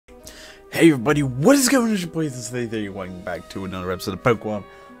Hey everybody, what is going on? It's your boy, this is Eevee. Welcome back to another episode of Pokémon.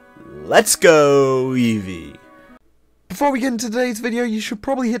 Let's go, Eevee! Before we get into today's video, you should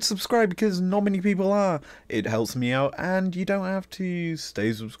probably hit subscribe because not many people are. It helps me out and you don't have to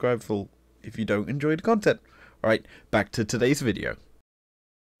stay subscribed if you don't enjoy the content. Alright, back to today's video.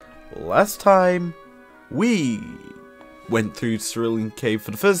 Last time, we went through Cerulean Cave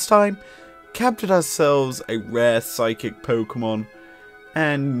for the first time, captured ourselves a rare psychic Pokémon,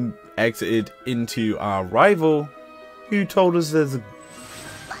 and exited into our rival, who told us there's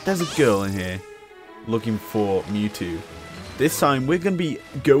a girl in here looking for Mewtwo. This time we're going to be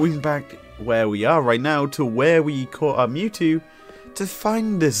going back where we are right now to where we caught our Mewtwo to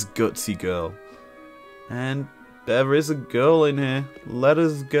find this gutsy girl. And there is a girl in here. Let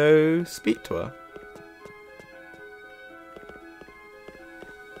us go speak to her.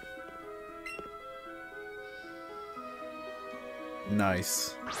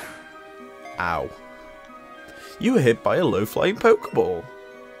 Nice. Ow. You were hit by a low-flying Pokeball.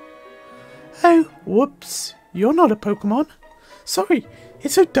 Oh, whoops. You're not a Pokemon. Sorry,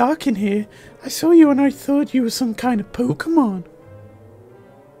 it's so dark in here. I saw you and I thought you were some kind of Pokemon.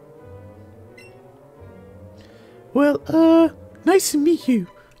 Well, nice to meet you.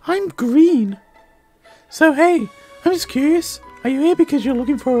 I'm Green. So, hey, I'm just curious. Are you here because you're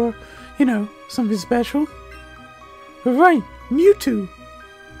looking for, something special? Right, Mewtwo.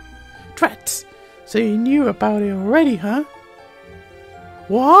 Drats. So you knew about it already, huh?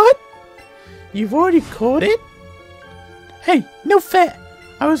 What? You've already caught it? Hey, no fair.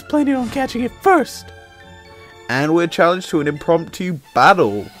 I was planning on catching it first. And we're challenged to an impromptu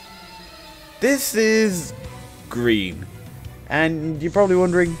battle. This is Green. And you're probably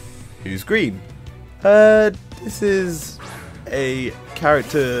wondering, who's Green? This is a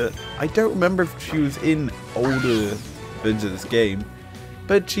character. I don't remember if she was in older versions of this game,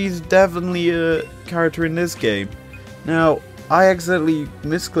 but she's definitely a character in this game. Now, I accidentally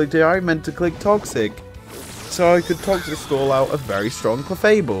misclicked it. I meant to click Toxic, so I could Toxic stall out a very strong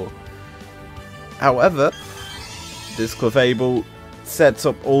Clefable. However, this Clefable sets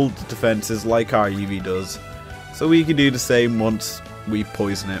up all the defenses like our Eevee does, so we can do the same once we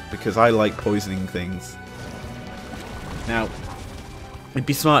poison it, because I like poisoning things. Now, it'd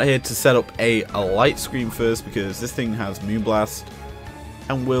be smart here to set up a light screen first, because this thing has Moonblast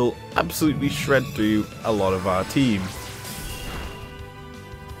and will absolutely shred through a lot of our team.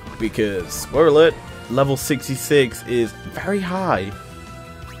 Because, spoiler alert, level 66 is very high,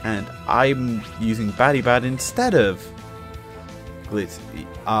 and I'm using Bad instead of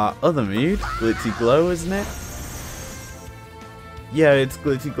our other mood, Glitzy Glow, isn't it? Yeah, it's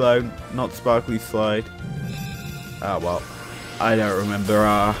Glitzy Glow, not Sparkly Slide. Ah, well, I don't remember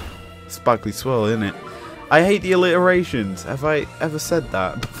our Sparkly Swirl, innit? I hate the alliterations. Have I ever said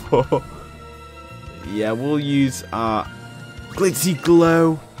that before? Yeah, we'll use our Glitzy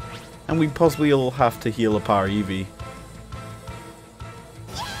Glow, and we possibly will have to heal up our Eevee.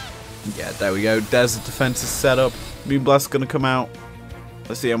 Yeah, there we go. There's the defensive setup. Moonblast's gonna come out.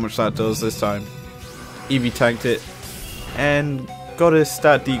 Let's see how much that does this time. Eevee tanked it, and got a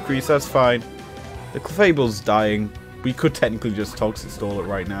stat decrease. That's fine. The Clefable's dying. We could technically just Toxic stall it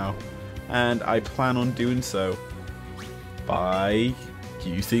right now, and I plan on doing so by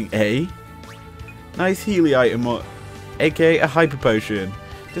using a nice Healy item, aka a Hyper Potion.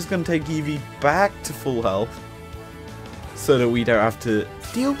 Just gonna take Eevee back to full health so that we don't have to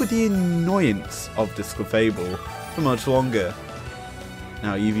deal with the annoyance of this Clefable for much longer.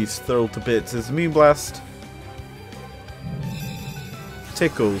 Now Eevee's thrilled to bits as Moonblast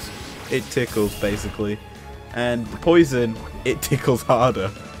tickles. It tickles basically. And the poison, it tickles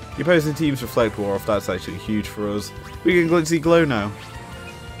harder. The opposing team's Reflect wore off. That's actually huge for us. We can Glitzy Glow now.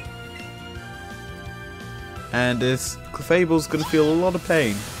 And this Clefable's going to feel a lot of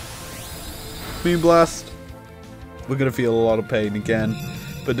pain. Moonblast, we're going to feel a lot of pain again.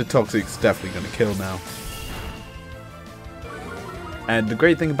 But the Toxic's definitely going to kill now. And the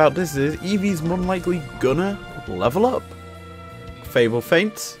great thing about this is Eevee's more than likely gonna level up. Clefable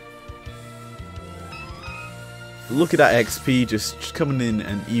faints. Look at that XP just coming in,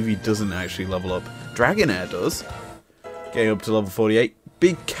 and Eevee doesn't actually level up. Dragonair does. Getting up to level 48.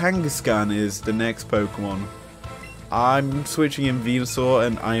 Big Kangaskhan is the next Pokemon. I'm switching in Venusaur,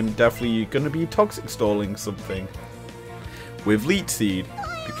 and I am definitely going to be Toxic stalling something with Leech Seed,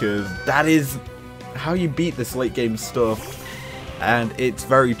 because that is how you beat this late game stuff. And it's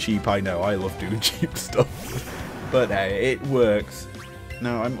very cheap, I know. I love doing cheap stuff. But hey, it works.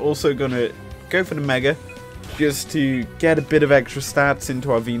 Now I'm also going to go for the Mega, just to get a bit of extra stats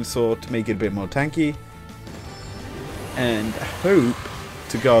into our Venusaur to make it a bit more tanky. And hope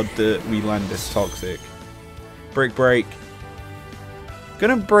to God that we land this Toxic. Brick break.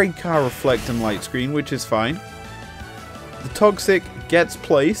 Gonna break our Reflect and Light screen, which is fine. The Toxic gets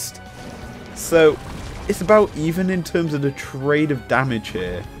placed. So, it's about even in terms of the trade of damage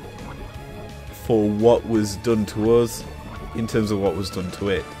here. For what was done to us, in terms of what was done to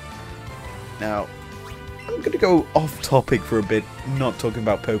it. Now, I'm going to go off topic for a bit, not talking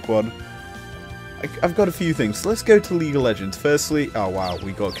about Pokemon. I've got a few things. So let's go to League of Legends. Firstly, oh wow,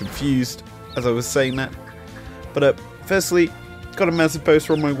 we got confused as I was saying that. But firstly, got a massive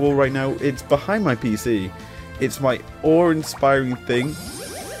poster on my wall right now. It's behind my PC. It's my awe-inspiring thing.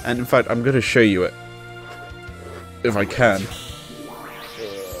 And in fact, I'm going to show you it. If I can.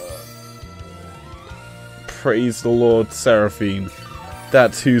 Praise the Lord, Seraphine.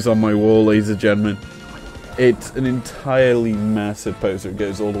 That's who's on my wall, ladies and gentlemen. It's an entirely massive poster. It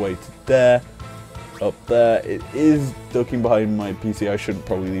goes all the way to there, up there. It is ducking behind my PC. I shouldn't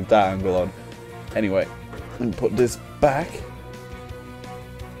probably leave that angle on. Anyway, and put this back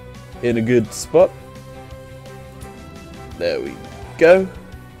in a good spot. There we go.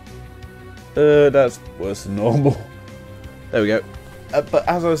 That's worse than normal. There we go. But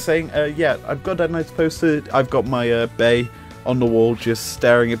as I was saying, yeah, I've got that nice poster. I've got my Bay on the wall just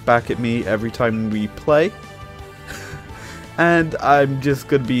staring it back at me every time we play. And I'm just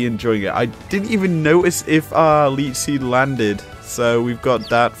going to be enjoying it. I didn't even notice if our Leech Seed landed. So we've got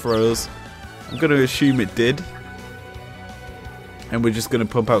that for us. I'm going to assume it did. And we're just going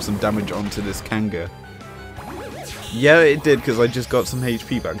to pump out some damage onto this Kanga. Yeah, it did because I just got some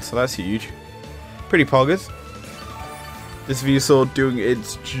HP back. So that's huge. Pretty poggers. This Venusaur doing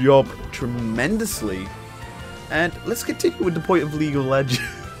its job tremendously. And let's continue with the point of League of Legends.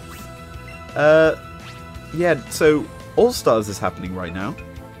 Yeah, so All-Stars is happening right now.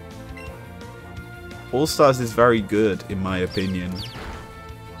 All-Stars is very good, in my opinion.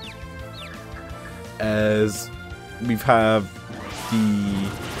 As we have the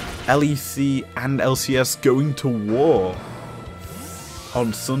LEC and LCS going to war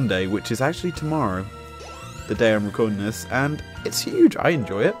on Sunday, which is actually tomorrow. The day I'm recording this, and it's huge. I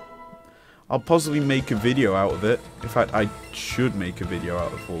enjoy it. I'll possibly make a video out of it. In fact, I should make a video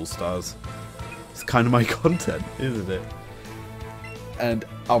out of All Stars. It's kind of my content, isn't it? And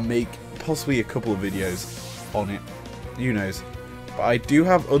I'll make possibly a couple of videos on it. Who knows? But I do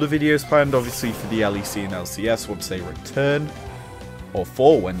have other videos planned, obviously, for the LEC and LCS once they return, or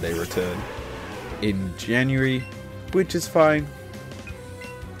for when they return in January, which is fine.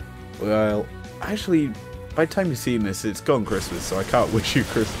 Well, actually, by the time you've seen this, it's gone Christmas, so I can't wish you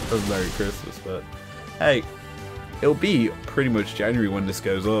a Merry Christmas, but hey, it'll be pretty much January when this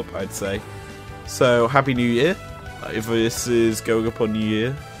goes up, I'd say. So, Happy New Year, if this is going up on New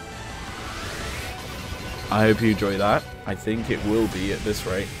Year. I hope you enjoy that. I think it will be at this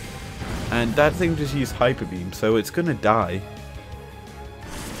rate. And that thing just used Hyper Beam, so it's gonna die.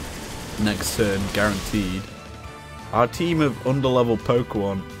 Next turn, guaranteed. Our team of underlevel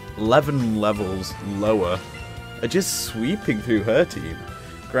Pokemon, 11 levels lower, are just sweeping through her team.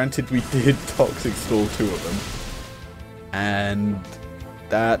 Granted, we did Toxic Stall 2 of them, and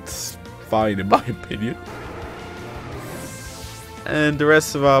that's fine in my opinion. And the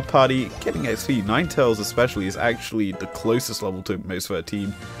rest of our party getting XP. Ninetales especially is actually the closest level to most of our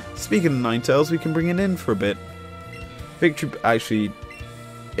team. Speaking of Ninetales, we can bring it in for a bit. Victory, actually,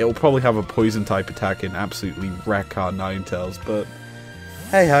 it'll probably have a poison type attack and absolutely wreck our Ninetales, but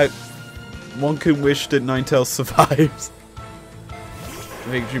hey ho, one can wish that Ninetales survives.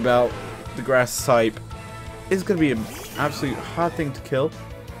 Victory Bell, the grass type, is going to be an absolute hard thing to kill.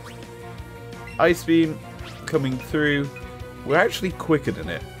 Ice Beam coming through. We're actually quicker than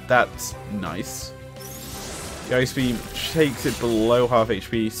it. That's nice. The Ice Beam takes it below half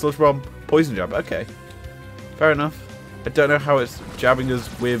HP. Sludge Bomb, Poison Jab. Okay, fair enough. I don't know how it's jabbing us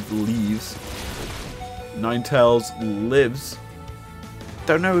with leaves. Ninetales lives.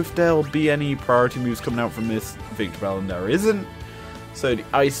 Don't know if there'll be any priority moves coming out from this Victory Bell, and there isn't. So the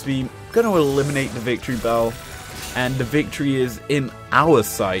Ice Beam going to eliminate the Victory Bell, and the victory is in our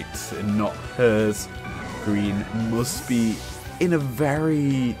sights and not hers. Green must be in a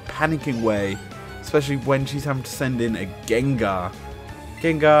very panicking way, especially when she's having to send in a Gengar.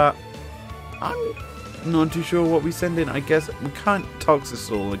 Gengar, I'm not too sure what we send in. I guess we can't Toxic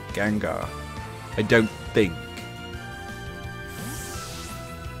Stall a Gengar, I don't think.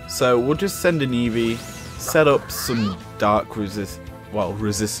 So we'll just send an Eevee, set up some dark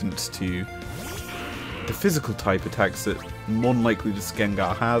resistance to the physical type attacks that more than likely this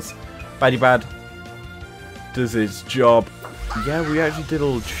Gengar has. Baddy Bad does its job. Yeah, we actually did a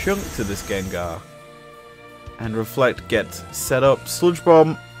little chunk to this Gengar. And Reflect gets set up. Sludge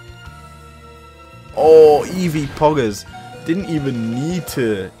Bomb. Oh, Eevee Poggers. Didn't even need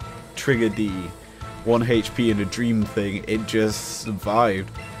to trigger the 1 HP in a dream thing. It just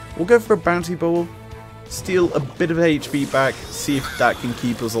survived. We'll go for a Bounty Bowl. Steal a bit of HP back. See if that can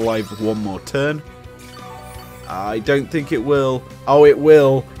keep us alive for one more turn. I don't think it will. Oh, it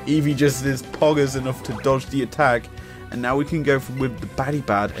will. Eevee just is Poggers enough to dodge the attack. And now we can go with the Baddie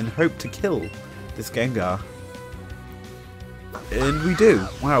Bad and hope to kill this Gengar. And we do.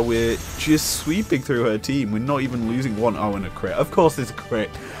 Wow, we're just sweeping through her team. We're not even losing one. Oh, and a crit. Of course it's a crit.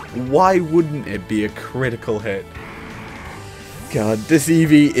 Why wouldn't it be a critical hit? God, this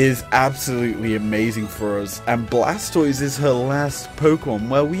Eevee is absolutely amazing for us. And Blastoise is her last Pokemon.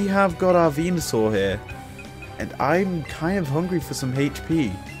 Well, we have got our Venusaur here. And I'm kind of hungry for some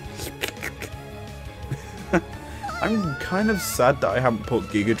HP. I'm kind of sad that I haven't put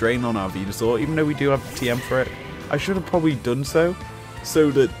Giga Drain on our Venusaur, even though we do have the TM for it. I should have probably done so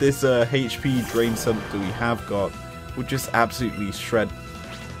that this HP drain sump that we have got would just absolutely shred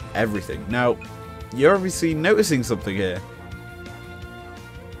everything. Now, you're obviously noticing something here.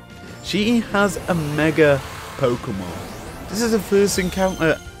 She has a Mega Pokemon. This is the first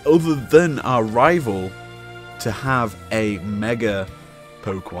encounter other than our rival to have a Mega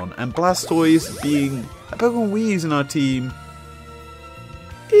Pokemon. And Blastoise being a Pokemon we use in our team,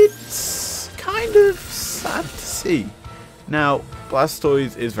 it's kind of sad to see. Now,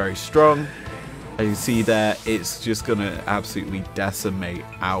 Blastoise is very strong. As you see there, it's just going to absolutely decimate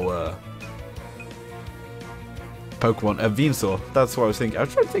our Pokemon. Venusaur, that's what I was thinking. I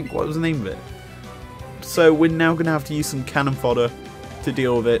was trying to think what was the name of it. So we're now going to have to use some cannon fodder to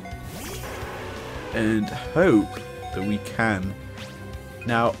deal with it. And hope that we can.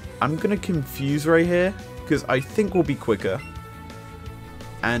 Now, I'm going to confuse right here, because I think we'll be quicker.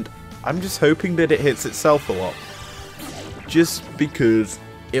 And I'm just hoping that it hits itself a lot. Just because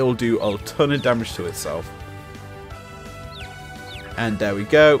it'll do a ton of damage to itself. And there we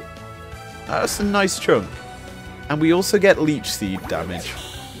go. That's a nice chunk. And we also get Leech Seed damage.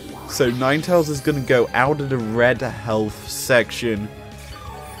 So Ninetales is going to go out of the red health section.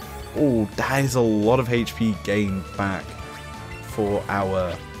 Oh, that is a lot of HP gained back for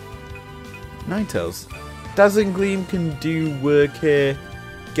our Ninetales. Dazzling Gleam can do work here.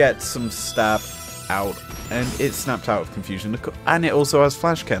 Get some stab out. And it snapped out of confusion. And it also has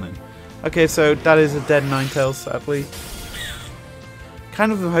Flash Cannon. Okay, so that is a dead Ninetales, sadly.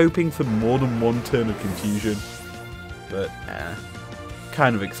 Kind of hoping for more than one turn of confusion. But,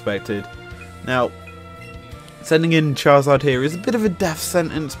 kind of expected. Now, sending in Charizard here is a bit of a death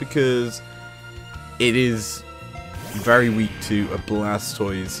sentence because it is very weak to a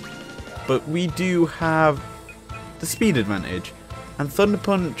Blastoise. But we do have the speed advantage. And Thunder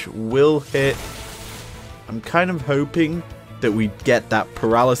Punch will hit. I'm kind of hoping that we get that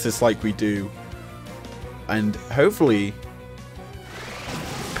paralysis like we do. And hopefully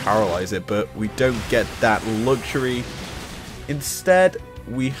paralyze it, but we don't get that luxury. Instead,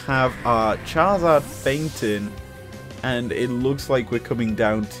 we have our Charizard fainting, and it looks like we're coming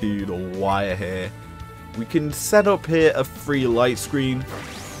down to the wire here. We can set up here a free light screen.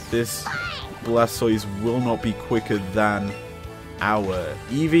 This Blastoise will not be quicker than our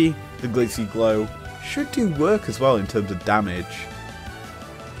Eevee. The Glacier Glow should do work as well in terms of damage.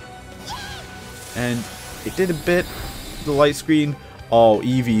 And it did a bit. The light screen. Oh,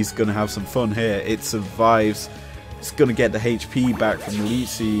 Eevee's going to have some fun here. It survives. It's going to get the HP back from the Leech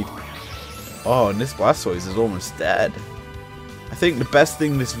Seed. Oh, and this Blastoise is almost dead. I think the best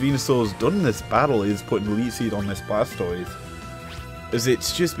thing this Venusaur's done in this battle is putting the Leech Seed on this Blastoise. As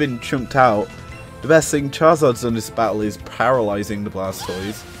it's just been chunked out. The best thing Charizard's done in this battle is paralyzing the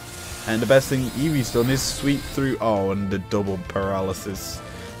Blastoise. And the best thing Eevee's done is sweep through. Oh, and the double paralysis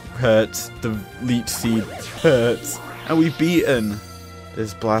hurts. The Leech Seed hurts. And we've beaten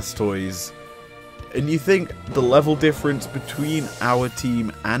this Blastoise. And you think the level difference between our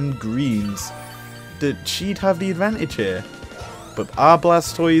team and Green's, that she'd have the advantage here. But our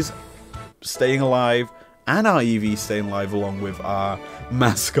Blastoise staying alive, and our Eevee staying alive along with our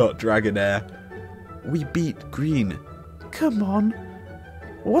mascot Dragonair, we beat Green. Come on.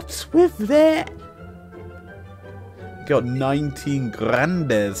 What's with that? Got 19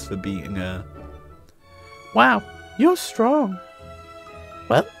 Grandes for beating her. Wow, you're strong.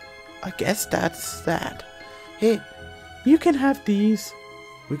 Well, I guess that's that. Hey, you can have these.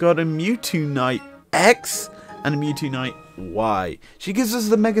 We got a Mewtwo Knight X and a Mewtwo Knight Y. She gives us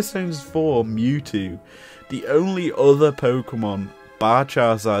the Mega Stones for Mewtwo. The only other Pokemon, bar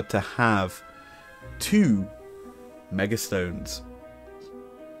Charizard, to have 2 Mega Stones.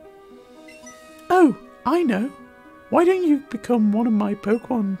 Oh, I know. Why don't you become one of my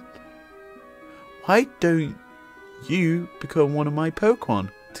Pokemon? Why don't you become one of my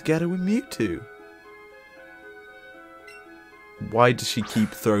Pokemon together with Mewtwo? Why does she keep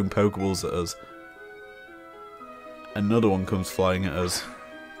throwing Pokeballs at us? Another one comes flying at us.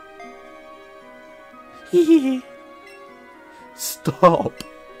 Hehehe. Stop!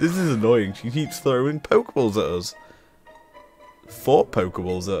 This is annoying. She keeps throwing Pokeballs at us. 4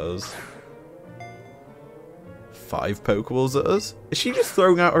 Pokeballs at us. 5 Pokeballs at us? Is she just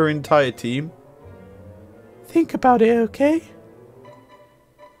throwing out her entire team? Think about it, okay?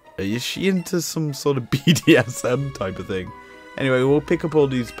 Is she into some sort of BDSM type of thing? Anyway, we'll pick up all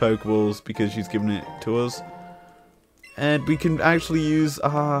these Pokeballs because she's given it to us. And we can actually use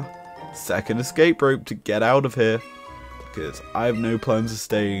our second escape rope to get out of here. Because I have no plans of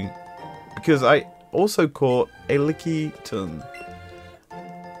staying. Because I also caught a Lickitung.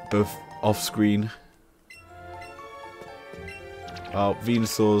 Both off screen. Oh,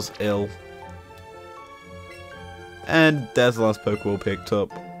 Venusaur's ill. And there's the last Pokeball picked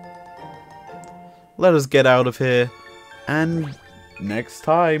up. Let us get out of here. And next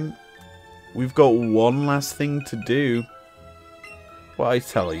time, we've got one last thing to do. Well, I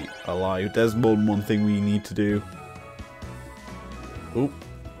tell you a lie. There's more than one thing we need to do. Oop.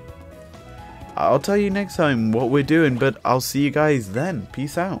 I'll tell you next time what we're doing, but I'll see you guys then.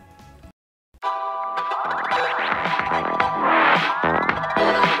 Peace out.